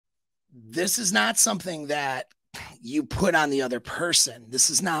this is not something that you put on the other person. This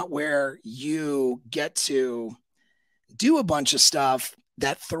is not where you get to do a bunch of stuff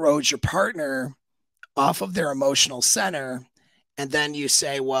that throws your partner off of their emotional center. And then you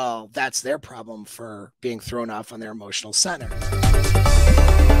say, well, that's their problem for being thrown off on their emotional center.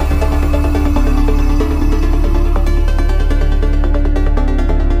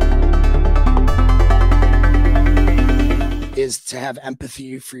 Is to have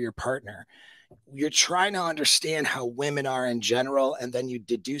empathy for your partner. You're trying to understand how women are in general, and then you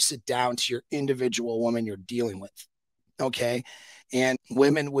deduce it down to your individual woman you're dealing with. Okay. And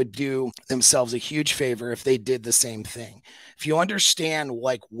women would do themselves a huge favor if they did the same thing. If you understand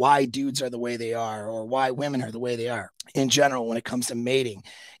like why dudes are the way they are or why women are the way they are in general when it comes to mating,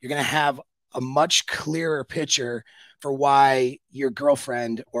 you're going to have a much clearer picture for why your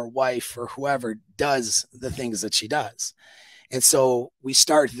girlfriend or wife or whoever does the things that she does. And so we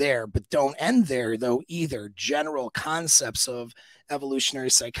start there, but don't end there though either. General concepts of evolutionary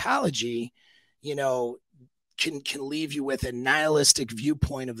psychology, you know, can leave you with a nihilistic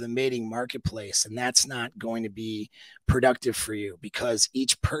viewpoint of the mating marketplace. And that's not going to be productive for you because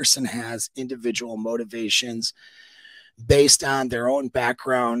each person has individual motivations based on their own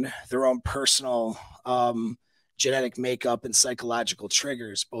background, their own personal genetic makeup and psychological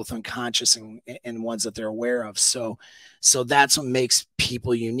triggers, both unconscious and ones that they're aware of. So that's what makes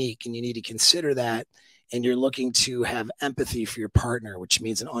people unique. And you need to consider that. And you're looking to have empathy for your partner, which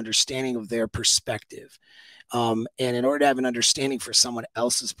means an understanding of their perspective. And in order to have an understanding for someone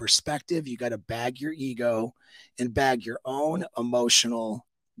else's perspective, you got to bag your ego and bag your own emotional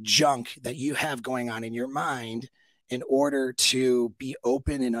junk that you have going on in your mind in order to be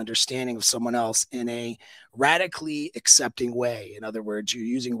open and understanding of someone else in a radically accepting way. In other words, you're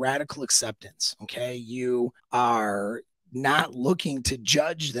using radical acceptance. Okay. You are not looking to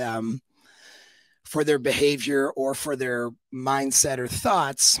judge them for their behavior or for their mindset or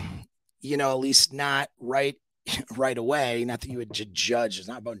thoughts, you know, at least not right away. Not that you would judge. It's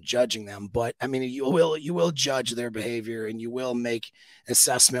not about judging them, but I mean, you will judge their behavior and you will make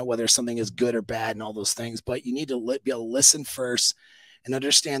assessment whether something is good or bad and all those things. But you need to be able to listen first and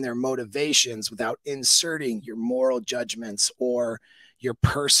understand their motivations without inserting your moral judgments or your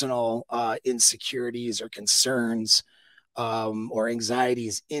personal insecurities or concerns or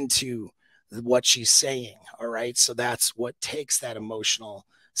anxieties into what she's saying. All right. So that's what takes that emotional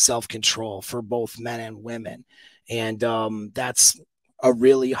self-control for both men and women. And that's a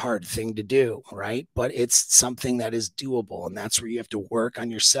really hard thing to do, right? But it's something that is doable. And that's where you have to work on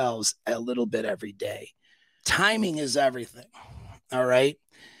yourselves a little bit every day. Timing is everything. All right.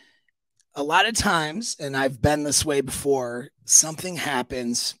 A lot of times, and I've been this way before, something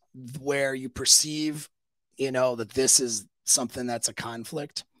happens where you perceive, you know, that this is something that's a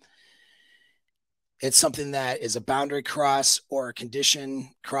conflict. It's something that is a boundary cross or a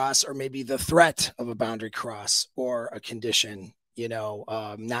condition cross, or maybe the threat of a boundary cross or a condition, you know,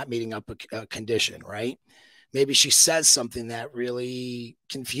 not meeting up a condition, right? Maybe she says something that really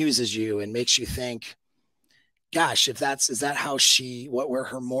confuses you and makes you think, gosh, is that how where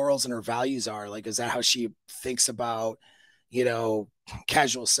her morals and her values are? Like, is that how she thinks about, you know,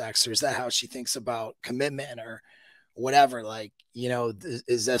 casual sex, or is that how she thinks about commitment or whatever? Like, you know,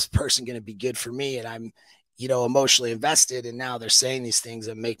 is this person going to be good for me? And I'm, you know, emotionally invested. And now they're saying these things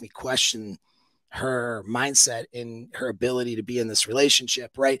that make me question her mindset and her ability to be in this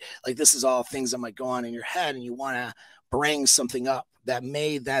relationship, right? Like, this is all things that might go on in your head, and you want to bring something up that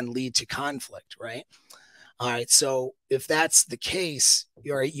may then lead to conflict, right? All right. So if that's the case,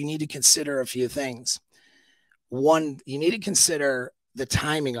 you need to consider a few things. One, you need to consider the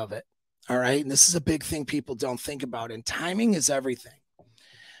timing of it. All right. And this is a big thing people don't think about. And timing is everything.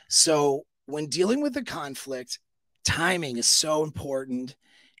 So when dealing with a conflict, timing is so important.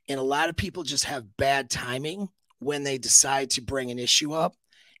 And a lot of people just have bad timing when they decide to bring an issue up,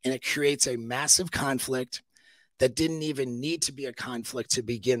 and it creates a massive conflict that didn't even need to be a conflict to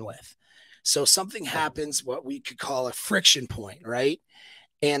begin with. So something happens, what we could call a friction point, right?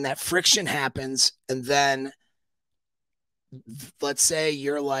 And that friction happens, and then let's say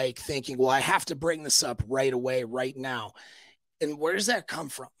you're like thinking, well, I have to bring this up right away, right now. And where does that come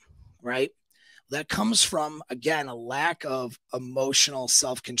from, right? That comes from, again, a lack of emotional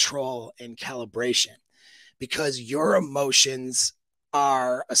self-control and calibration, because your emotions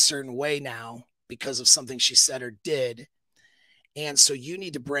are a certain way now because of something she said or did. And so you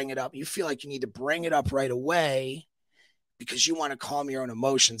need to bring it up. You feel like you need to bring it up right away because you want to calm your own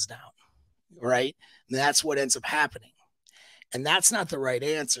emotions down, right? And that's what ends up happening. And that's not the right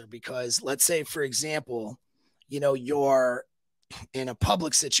answer, because let's say, for example, you know, you're in a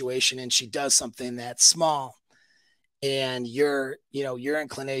public situation and she does something that's small, and your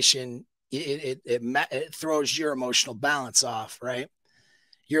inclination, it throws your emotional balance off, right?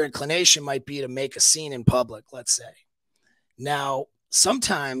 Your inclination might be to make a scene in public, let's say. Now,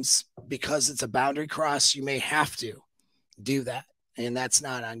 sometimes because it's a boundary cross, you may have to do that. And that's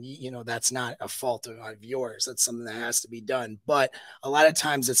not on, that's not a fault of yours. That's something that has to be done. But a lot of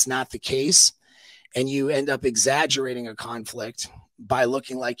times it's not the case. And you end up exaggerating a conflict by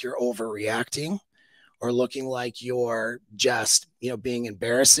looking like you're overreacting, or looking like you're just, being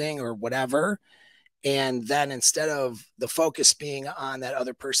embarrassing or whatever. And then instead of the focus being on that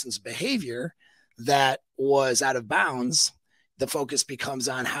other person's behavior that was out of bounds, the focus becomes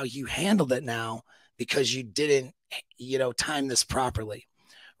on how you handled it now, because you didn't, time this properly,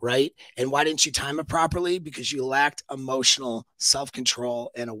 right? And why didn't you time it properly? Because you lacked emotional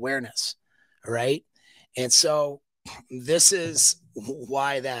self-control and awareness, right? And so this is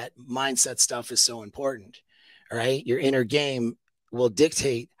why that mindset stuff is so important, right? Your inner game will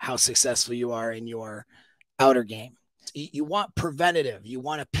dictate how successful you are in your outer game. You want preventative. You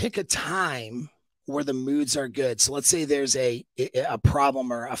want to pick a time where the moods are good. So let's say there's a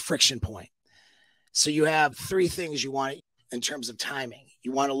problem or a friction point. So you have three things you want in terms of timing.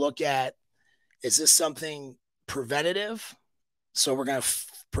 You want to look at, is this something preventative? So we're going to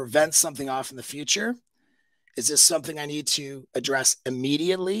prevent something off in the future. Is this something I need to address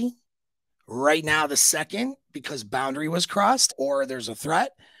immediately, right now, the second, because boundary was crossed, or there's a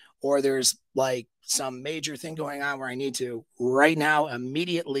threat, or there's like some major thing going on where I need to right now,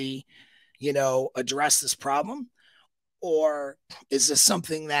 immediately, address this problem? Or is this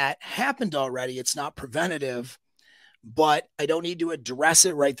something that happened already? It's not preventative, but I don't need to address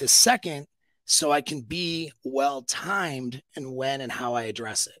it right this second, so I can be well timed in when and how I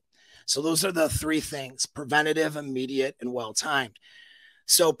address it. So those are the three things: preventative, immediate, and well timed.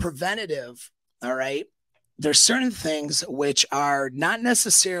 So preventative, all right, there's certain things which are not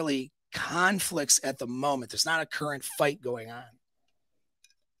necessarily conflicts at the moment. There's not a current fight going on,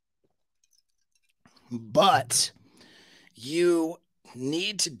 but you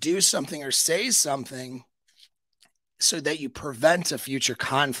need to do something or say something so that you prevent a future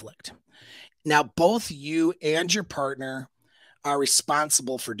conflict. Now, both you and your partner are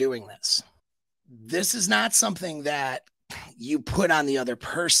responsible for doing this. This is not something that you put on the other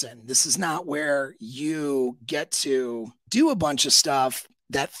person. This is not where you get to do a bunch of stuff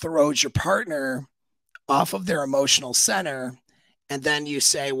that throws your partner off of their emotional center, and then you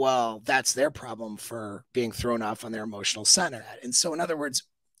say, well, that's their problem for being thrown off on their emotional center. And so, in other words,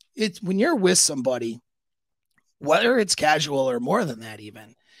 it's when you're with somebody, whether it's casual or more than that,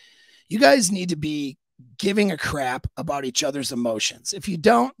 even, you guys need to be giving a crap about each other's emotions. If you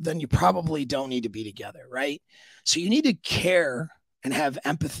don't, then you probably don't need to be together, right? So you need to care and have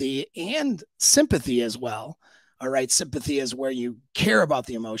empathy and sympathy as well. All right. Sympathy is where you care about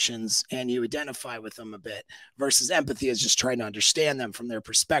the emotions and you identify with them a bit, versus empathy is just trying to understand them from their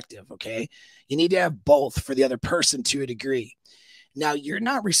perspective. Okay. You need to have both for the other person to a degree. Now, you're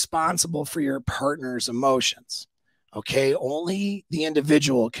not responsible for your partner's emotions. Okay. Only the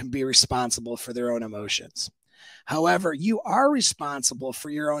individual can be responsible for their own emotions. However, you are responsible for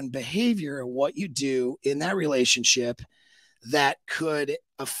your own behavior and what you do in that relationship that could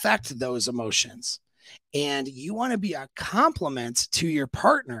affect those emotions. And you want to be a complement to your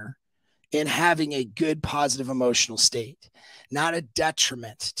partner in having a good, positive emotional state, not a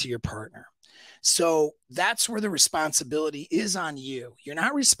detriment to your partner. So that's where the responsibility is on you. You're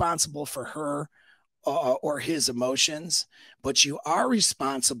not responsible for her or his emotions, but you are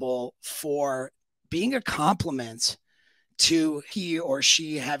responsible for being a complement to he or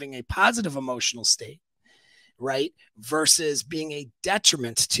she having a positive emotional state, right? Versus being a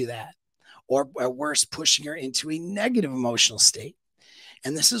detriment to that, or worse, pushing her into a negative emotional state.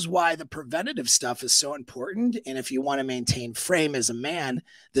 And this is why the preventative stuff is so important. And if you want to maintain frame as a man,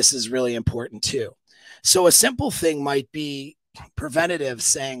 this is really important too. So a simple thing might be preventative,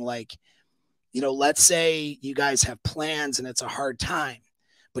 saying like, let's say you guys have plans and it's a hard time,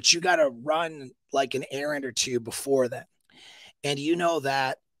 but you got to run like an errand or two before then. And you know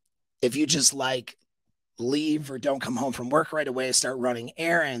that if you just like leave or don't come home from work right away and start running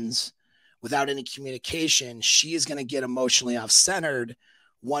errands without any communication, she is going to get emotionally off-centered,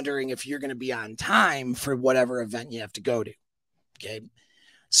 wondering if you're going to be on time for whatever event you have to go to. Okay.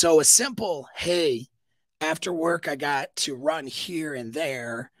 So a simple, hey, after work, I got to run here and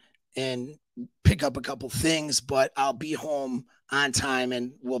there and pick up a couple things, but I'll be home on time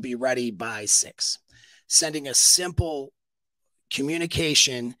and we'll be ready by 6. Sending a simple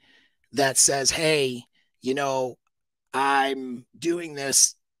communication that says, hey, I'm doing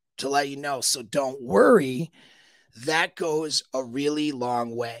this to let you know, so don't worry. That goes a really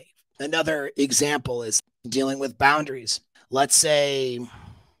long way. Another example is dealing with boundaries. Let's say,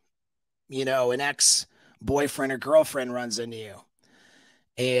 an ex-boyfriend or girlfriend runs into you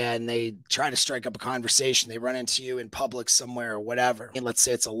and they try to strike up a conversation. They run into you in public somewhere or whatever. And let's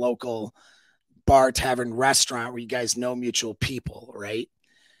say it's a local bar, tavern, restaurant where you guys know mutual people, right?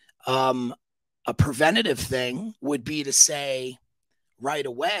 A preventative thing would be to say right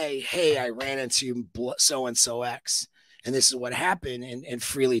away, hey, I ran into so-and-so X, and this is what happened, and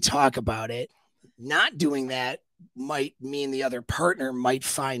freely talk about it. Not doing that might mean the other partner might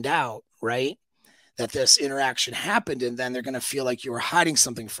find out, right, that this interaction happened, and then they're going to feel like you were hiding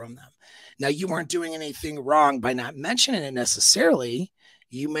something from them. Now, you weren't doing anything wrong by not mentioning it necessarily.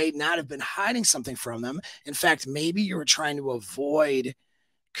 You may not have been hiding something from them. In fact, maybe you were trying to avoid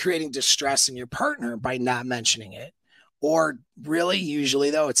creating distress in your partner by not mentioning it. Or really,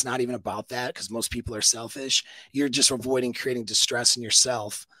 usually, though, it's not even about that because most people are selfish. You're just avoiding creating distress in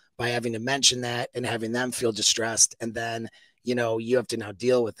yourself by having to mention that and having them feel distressed. And then, you have to now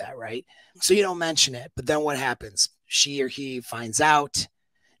deal with that, right? So you don't mention it. But then what happens? She or he finds out.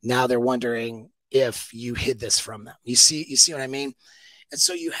 Now they're wondering if you hid this from them. You see what I mean? And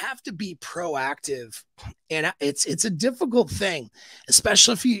so you have to be proactive. And it's a difficult thing,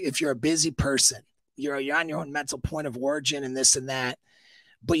 especially if you're a busy person. You're on your own mental point of origin and this and that.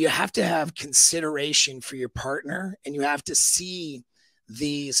 But you have to have consideration for your partner, and you have to see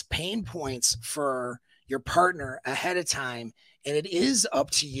these pain points for your partner ahead of time. And it is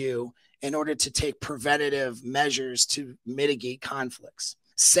up to you in order to take preventative measures to mitigate conflicts.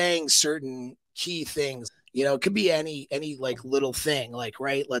 Saying certain key things, it could be any like little thing, like,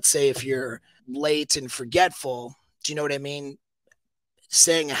 right, let's say if you're late and forgetful, do you know what I mean?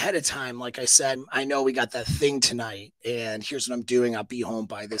 Saying ahead of time, like I said, I know we got that thing tonight and here's what I'm doing. I'll be home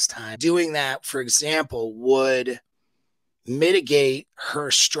by this time. Doing that, for example, would mitigate her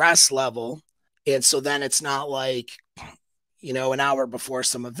stress level. And so then it's not like, an hour before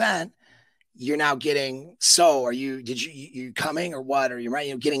some event, you're now getting, are you coming or what? Are you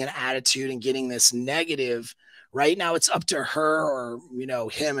right? Getting an attitude and getting this negative. Right now it's up to her or,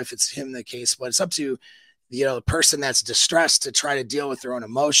 him, if it's him the case, but it's up to, the person that's distressed to try to deal with their own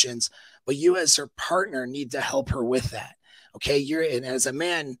emotions. But you as her partner need to help her with that. Okay. And as a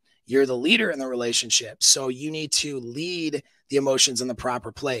man, you're the leader in the relationship. So you need to lead the emotions in the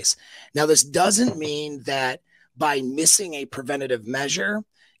proper place. Now, this doesn't mean that by missing a preventative measure,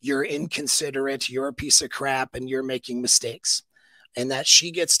 you're inconsiderate, you're a piece of crap, and you're making mistakes. And that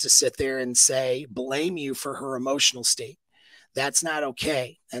she gets to sit there and blame you for her emotional state. That's not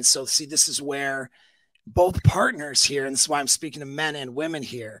okay. And so, see, this is where both partners here, and this is why I'm speaking to men and women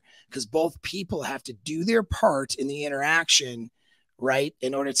here, because both people have to do their part in the interaction, right,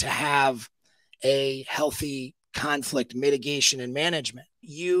 in order to have a healthy conflict mitigation and management.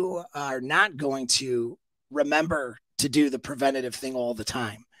 You are not going to remember to do the preventative thing all the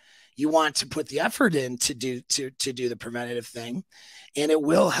time. You want to put the effort in to do the preventative thing, and it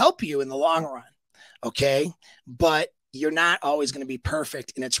will help you in the long run. Okay. But you're not always going to be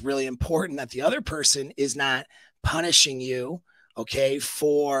perfect. And it's really important that the other person is not punishing you, okay,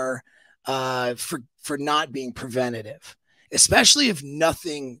 for not being preventative, especially if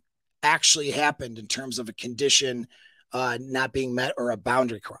nothing actually happened in terms of a condition not being met or a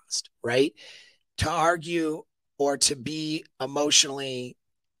boundary crossed, right? To argue or to be emotionally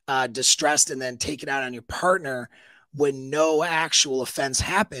distressed and then take it out on your partner when no actual offense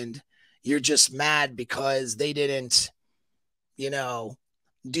happened, you're just mad because they didn't,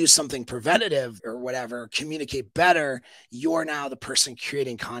 do something preventative or whatever, communicate better. You're now the person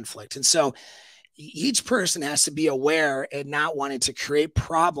creating conflict. And so each person has to be aware and not wanting to create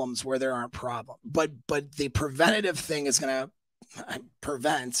problems where there aren't problems. But the preventative thing is going to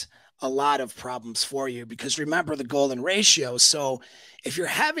prevent a lot of problems for you, because remember the golden ratio. So if you're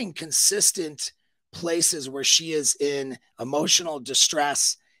having consistent places where she is in emotional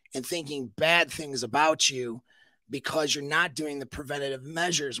distress and thinking bad things about you because you're not doing the preventative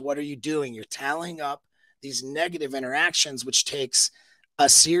measures, what are you doing? You're tallying up these negative interactions, which takes a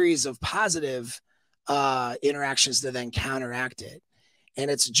series of positive interactions to then counteract it.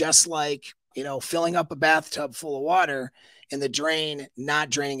 And it's just like, filling up a bathtub full of water and the drain not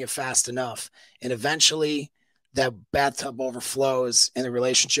draining it fast enough. And eventually that bathtub overflows and the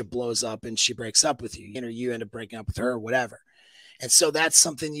relationship blows up and she breaks up with you, or you end up breaking up with her or whatever. And so that's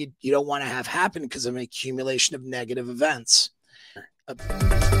something you don't want to have happen because of an accumulation of negative events.